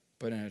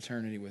 but in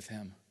eternity with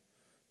him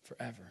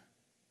forever.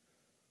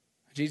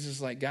 Jesus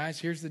is like, guys,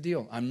 here's the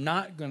deal. I'm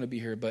not going to be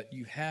here, but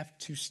you have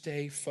to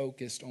stay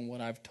focused on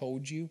what I've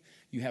told you.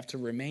 You have to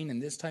remain in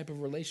this type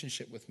of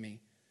relationship with me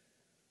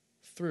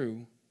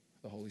through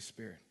the Holy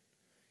Spirit.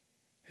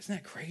 Isn't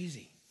that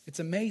crazy? It's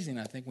amazing,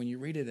 I think, when you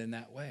read it in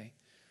that way,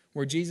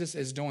 where Jesus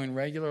is doing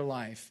regular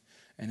life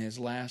in his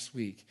last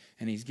week,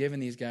 and he's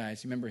giving these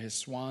guys, you remember his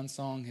swan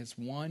song, his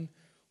 1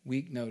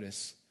 week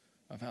notice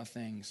of how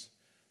things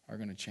are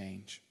going to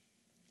change.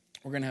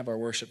 We're going to have our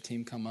worship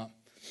team come up,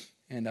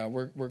 and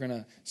we're going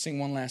to sing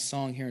one last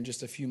song here in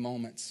just a few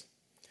moments.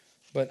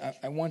 But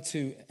I want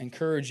to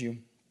encourage you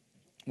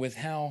with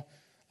how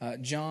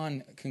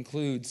John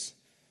concludes,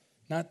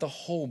 not the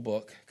whole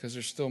book, because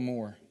there's still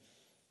more,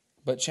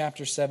 but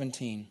chapter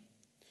 17,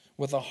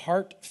 with a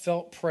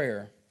heartfelt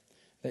prayer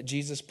that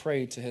Jesus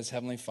prayed to his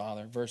heavenly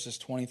Father, verses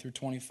 20 through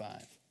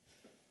 25.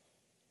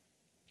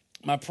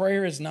 My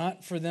prayer is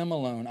not for them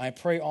alone. I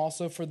pray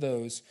also for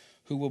those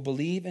who will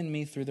believe in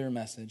me through their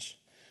message,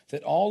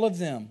 that all of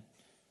them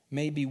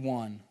may be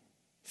one.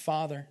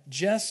 Father,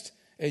 just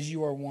as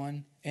you are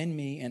one in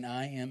me and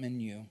I am in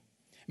you,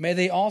 may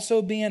they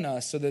also be in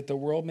us so that the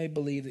world may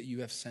believe that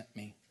you have sent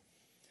me.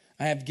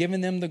 I have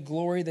given them the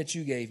glory that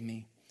you gave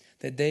me,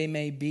 that they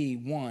may be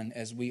one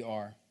as we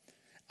are,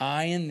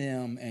 I in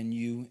them and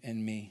you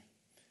in me.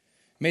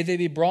 May they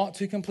be brought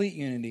to complete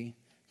unity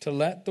to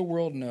let the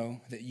world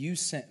know that you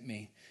sent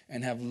me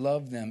and have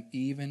loved them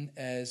even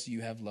as you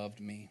have loved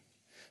me.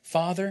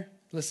 Father,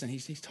 listen,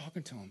 he's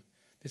talking to him.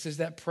 This is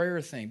that prayer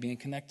thing, being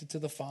connected to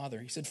the Father.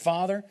 He said,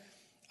 Father,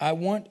 I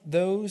want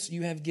those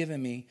you have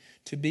given me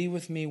to be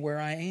with me where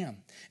I am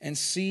and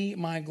see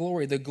my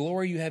glory, the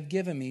glory you have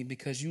given me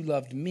because you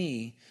loved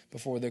me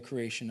before the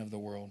creation of the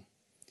world.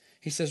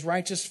 He says,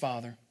 righteous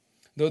Father,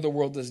 though the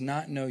world does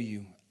not know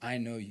you, I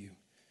know you,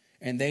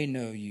 and they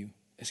know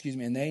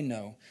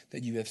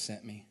that you have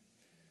sent me.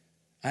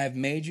 I have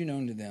made you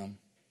known to them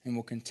and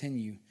will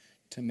continue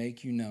to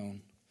make you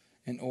known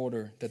in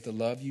order that the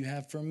love you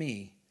have for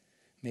me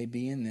may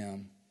be in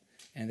them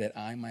and that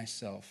I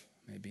myself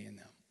may be in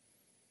them.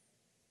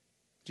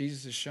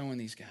 Jesus is showing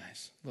these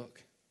guys,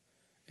 look,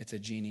 it's a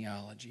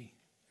genealogy.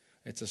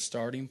 It's a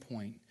starting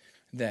point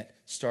that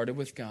started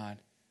with God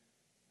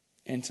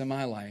into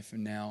my life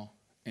and now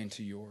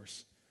into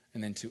yours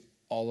and then to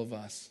all of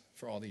us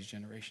for all these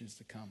generations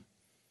to come.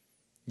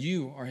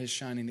 You are his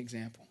shining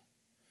example.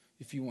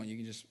 If you want, you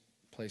can just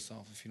play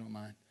soft if you don't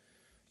mind.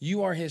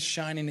 You are his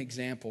shining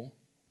example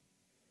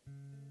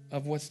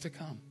of what's to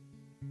come.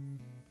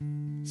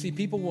 See,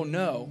 people will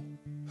know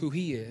who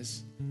he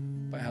is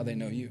by how they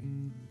know you.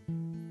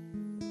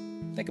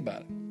 Think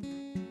about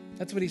it.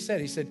 That's what he said.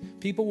 He said,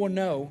 people will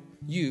know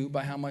you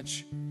by how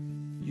much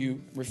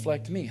you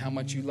reflect me, how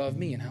much you love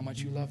me, and how much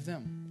you love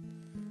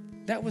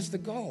them. That was the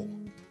goal.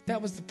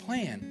 That was the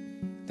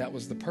plan. That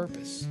was the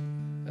purpose.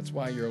 That's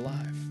why you're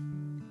alive.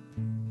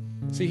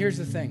 See, here's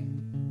the thing.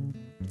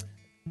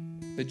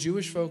 The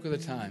Jewish folk of the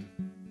time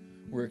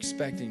were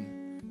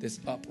expecting this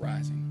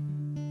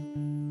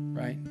uprising,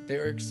 right? They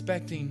were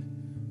expecting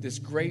this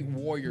great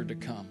warrior to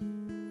come.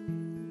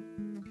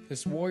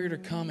 This warrior to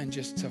come and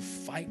just to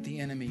fight the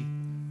enemy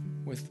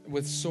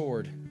with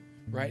sword,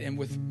 right? And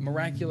with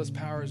miraculous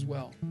power as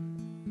well.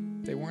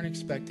 They weren't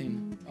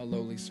expecting a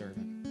lowly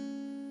servant.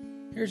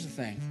 Here's the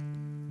thing.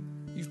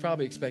 You've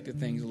probably expected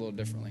things a little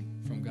differently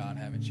from God,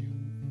 haven't you?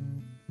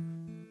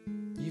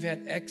 You've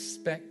had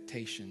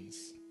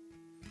expectations.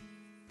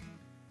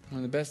 One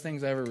of the best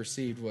things I ever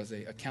received was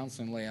a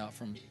counseling layout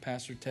from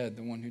Pastor Ted,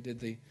 the one who did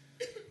the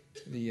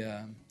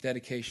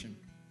dedication.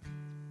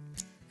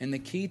 And the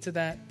key to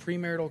that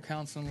premarital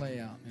counseling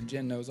layout, and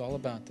Jen knows all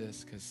about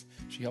this because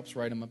she helps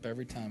write them up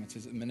every time. It's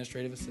his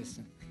administrative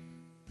assistant.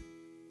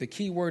 The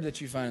key word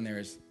that you find in there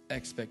is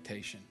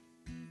expectation.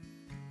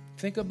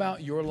 Think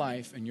about your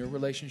life and your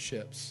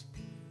relationships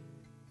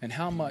and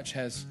how much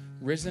has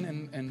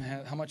risen and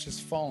how much has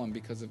fallen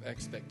because of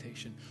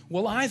expectation.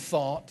 Well, I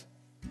thought,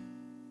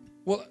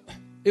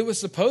 it was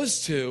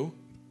supposed to.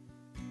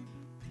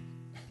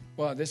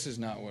 Well, this is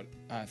not what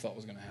I thought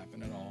was going to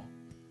happen at all.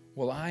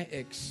 Well, I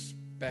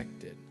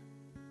expected.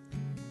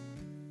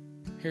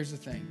 Here's the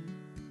thing.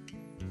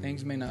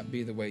 Things may not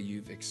be the way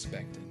you've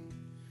expected.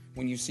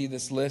 When you see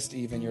this list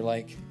even, you're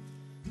like,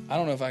 I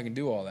don't know if I can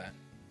do all that.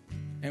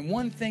 And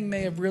one thing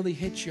may have really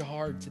hit you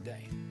hard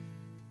today.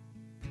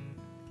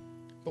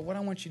 But what I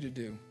want you to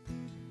do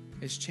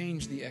is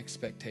change the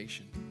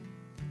expectation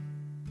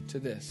to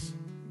this.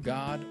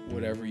 God,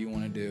 whatever you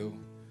want to do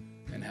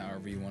and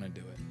however you want to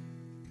do it.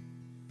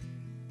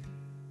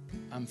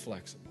 I'm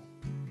flexible.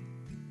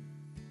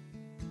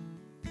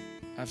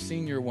 I've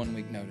seen your 1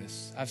 week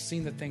notice. I've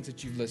seen the things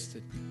that you've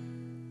listed.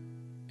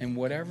 And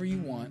whatever you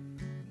want,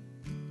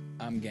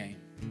 I'm game.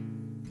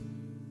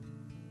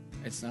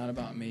 It's not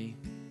about me.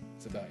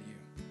 It's about you.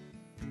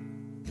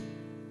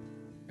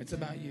 It's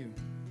about you.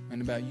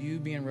 And about you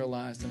being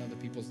realized in other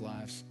people's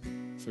lives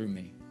through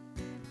me.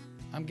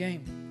 I'm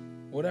game.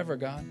 Whatever,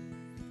 God,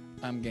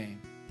 I'm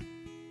game.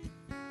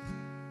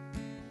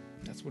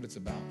 That's what it's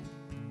about.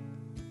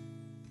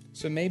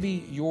 So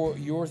maybe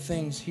your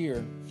things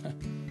here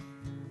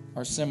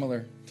are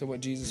similar to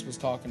what Jesus was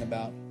talking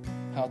about.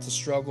 How it's a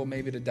struggle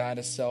maybe to die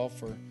to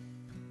self, or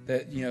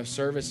that,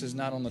 service is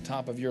not on the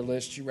top of your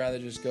list. You rather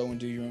just go and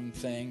do your own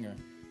thing. Or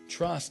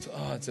trust,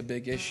 it's a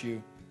big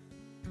issue.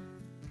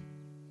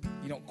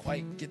 You don't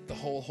quite get the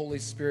whole Holy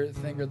Spirit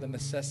thing or the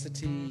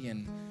necessity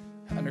and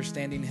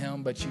understanding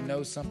Him, but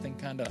something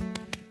kind of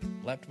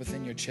leapt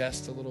within your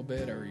chest a little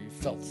bit, or you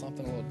felt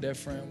something a little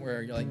different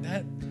where you're like,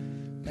 that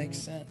makes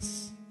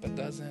sense, but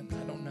doesn't.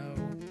 I don't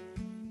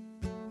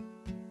know.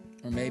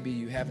 Or maybe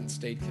you haven't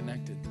stayed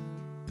connected.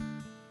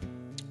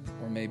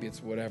 Or maybe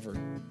it's whatever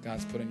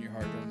God's put in your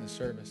heart during this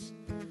service.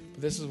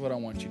 But this is what I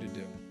want you to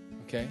do,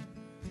 okay?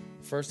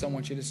 First, I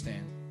want you to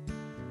stand.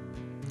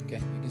 Okay,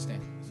 you can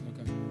stand.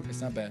 Okay.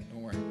 It's not bad.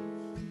 Don't worry.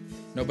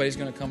 Nobody's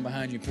going to come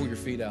behind you and pull your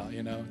feet out,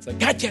 It's like,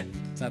 gotcha!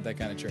 It's not that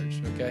kind of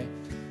church, okay?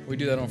 We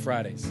do that on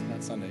Fridays,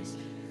 not Sundays.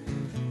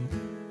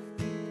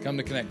 Come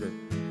to Connect Group.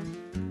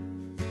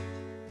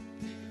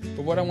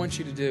 But what I want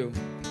you to do,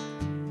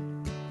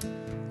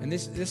 and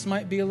this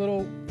might be a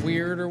little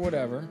weird or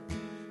whatever,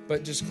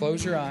 but just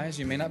close your eyes.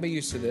 You may not be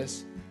used to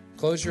this.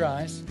 Close your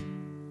eyes.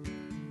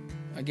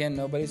 Again,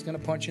 nobody's going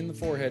to punch you in the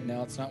forehead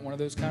now. It's not one of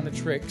those kind of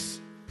tricks.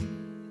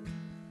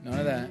 None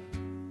of that.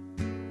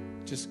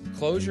 Just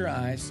close your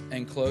eyes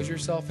and close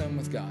yourself in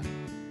with God.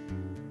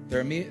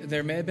 There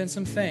may have been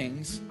some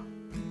things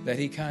that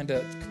He kind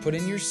of put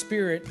in your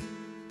spirit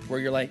where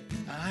you're like,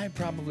 I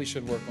probably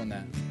should work on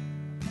that.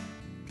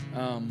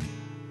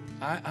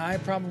 I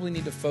probably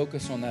need to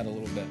focus on that a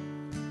little bit.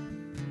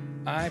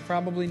 I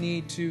probably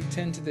need to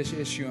tend to this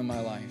issue in my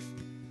life.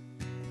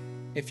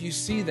 If you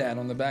see that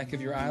on the back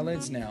of your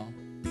eyelids now,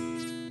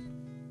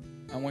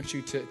 I want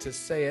you to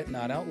say it,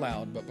 not out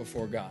loud, but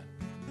before God.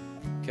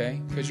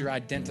 Okay? Because you're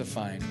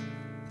identifying.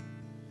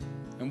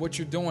 And what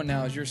you're doing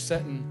now is you're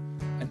setting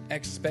an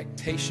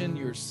expectation.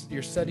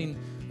 You're setting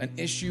an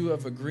issue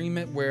of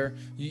agreement where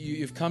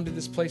you've come to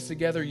this place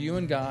together, you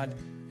and God,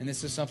 and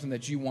this is something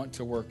that you want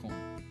to work on.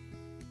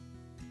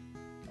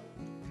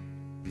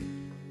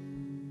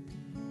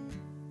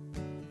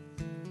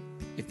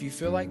 If you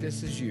feel like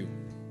this is you,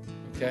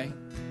 okay?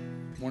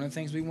 One of the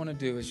things we want to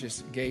do is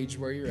just gauge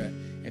where you're at.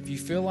 If you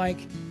feel like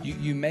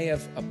you may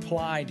have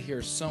applied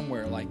here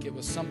somewhere, like it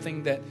was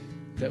something that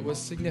was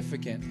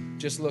significant,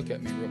 just look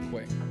at me real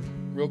quick.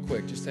 Real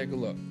quick, just take a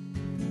look.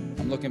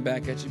 I'm looking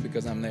back at you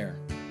because I'm there.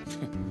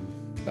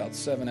 About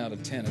 7 out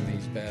of 10 of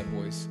these bad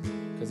boys,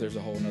 because there's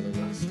a whole nother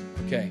list.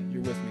 Okay,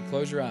 you're with me.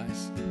 Close your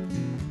eyes.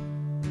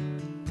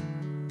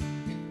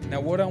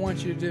 Now, what I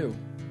want you to do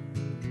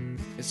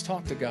is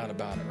talk to God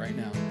about it right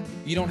now.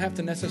 You don't have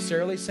to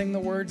necessarily sing the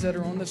words that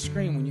are on the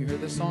screen when you hear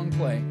the song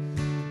play,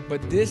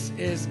 but this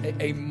is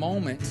a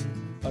moment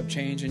of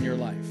change in your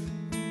life.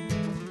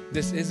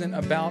 This isn't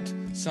about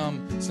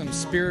some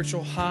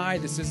spiritual high.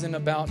 This isn't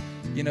about,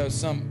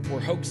 we're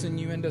hoaxing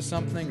you into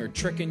something or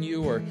tricking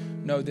you, or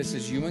no, this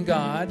is you and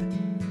God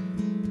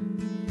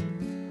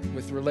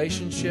with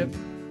relationship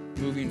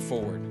moving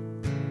forward.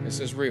 This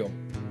is real.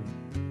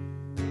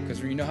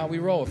 Because you know how we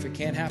roll. If it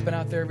can't happen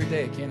out there every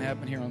day, it can't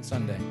happen here on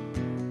Sunday.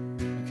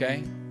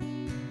 Okay?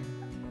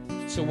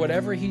 So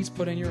whatever He's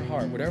put in your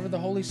heart, whatever the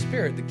Holy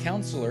Spirit, the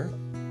counselor,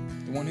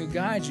 the one who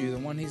guides you, the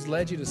one He's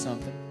led you to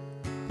something,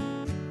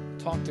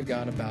 talk to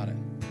God about it.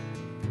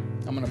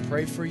 I'm going to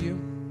pray for you,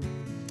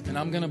 and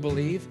I'm going to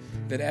believe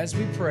that as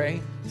we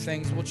pray,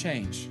 things will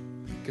change.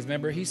 Because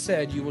remember, He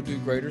said you will do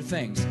greater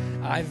things.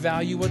 I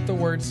value what the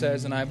Word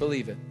says, and I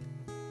believe it.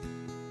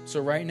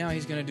 So right now,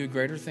 He's going to do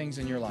greater things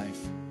in your life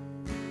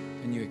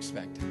than you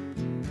expect.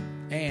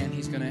 And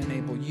He's going to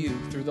enable you,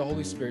 through the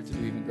Holy Spirit, to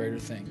do even greater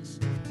things.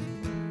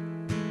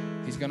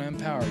 He's going to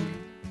empower you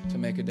to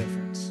make a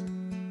difference.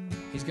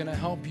 He's going to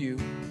help you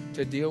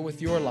to deal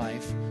with your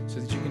life so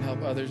that you can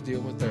help others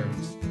deal with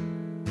theirs.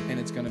 And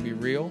it's going to be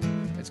real.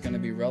 It's going to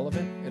be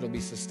relevant. It'll be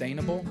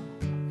sustainable.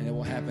 And it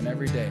will happen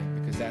every day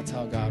because that's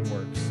how God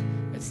works.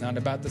 It's not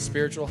about the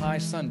spiritual high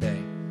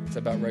Sunday. It's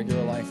about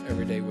regular life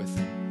every day with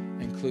Him,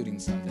 including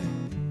Sunday.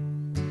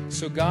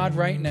 So God,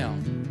 right now,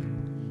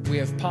 we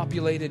have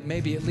populated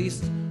maybe at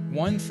least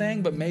one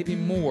thing, but maybe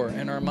more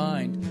in our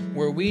mind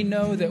where we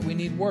know that we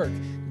need work.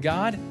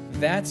 God,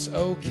 that's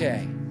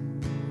okay.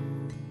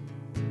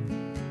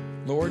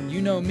 Lord,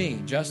 you know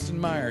me, Justin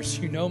Myers.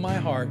 You know my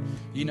heart.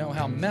 You know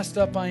how messed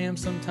up I am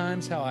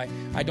sometimes, how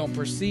I don't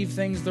perceive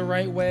things the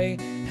right way,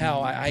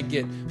 how I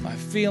get my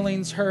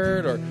feelings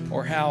hurt,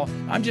 or how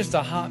I'm just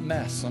a hot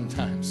mess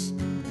sometimes.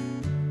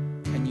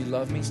 And you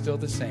love me still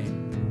the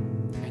same.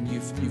 And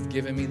you've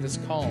given me this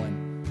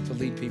calling to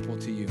lead people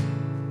to you.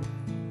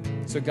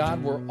 So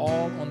God, we're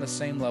all on the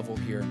same level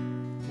here.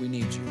 We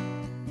need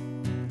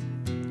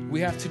you.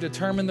 We have to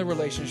determine the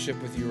relationship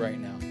with you right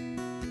now.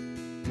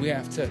 We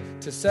have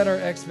to set our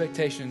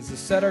expectations, to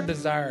set our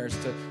desires,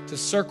 to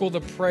circle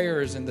the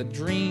prayers and the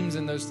dreams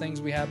and those things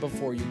we have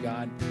before you,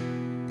 God.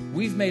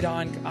 We've made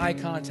eye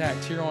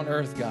contact here on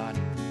earth, God,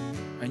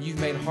 and you've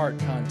made heart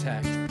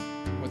contact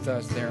with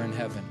us there in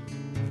heaven.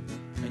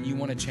 And you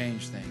want to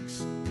change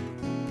things.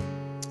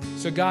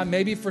 So God,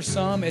 maybe for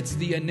some, it's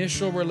the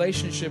initial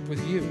relationship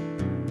with you.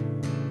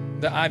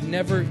 That I've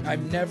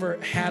never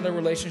had a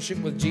relationship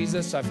with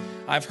Jesus.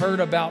 I've heard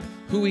about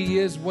who He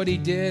is, what He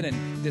did,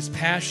 and this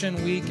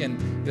Passion Week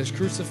and this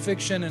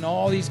crucifixion and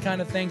all these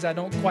kind of things I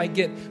don't quite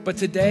get. But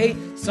today,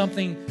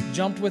 something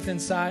jumped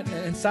inside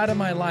of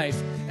my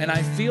life, and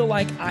I feel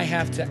like I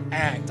have to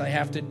act. I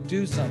have to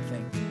do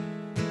something.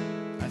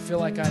 I feel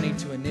like I need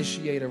to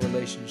initiate a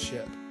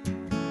relationship.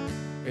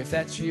 If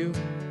that's you,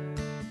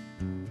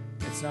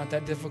 it's not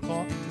that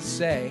difficult to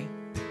say,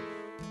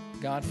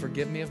 God,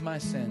 forgive me of my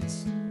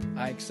sins.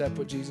 I accept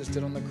what Jesus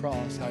did on the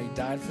cross, how He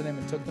died for them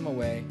and took them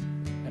away,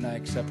 and I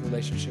accept a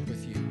relationship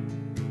with you.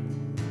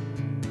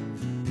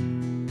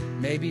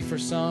 Maybe for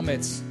some,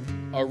 it's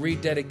a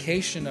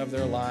rededication of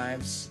their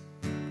lives.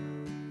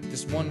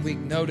 This 1 week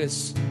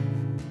notice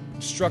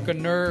struck a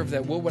nerve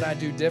that what would I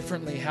do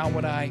differently? How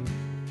would I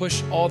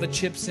push all the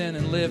chips in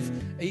and live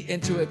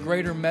into a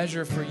greater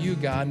measure for you,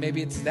 God?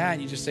 Maybe it's that.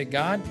 You just say,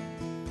 God,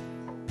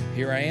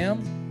 here I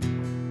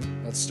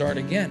am. Let's start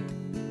again.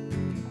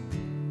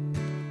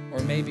 Or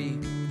maybe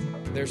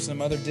there's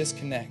some other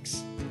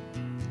disconnects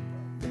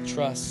with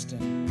trust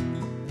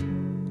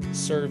and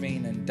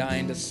serving and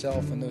dying to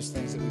self and those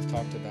things that we've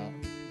talked about.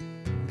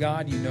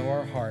 God, you know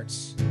our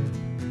hearts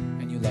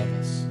and you love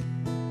us.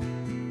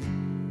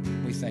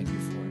 We thank you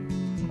for it.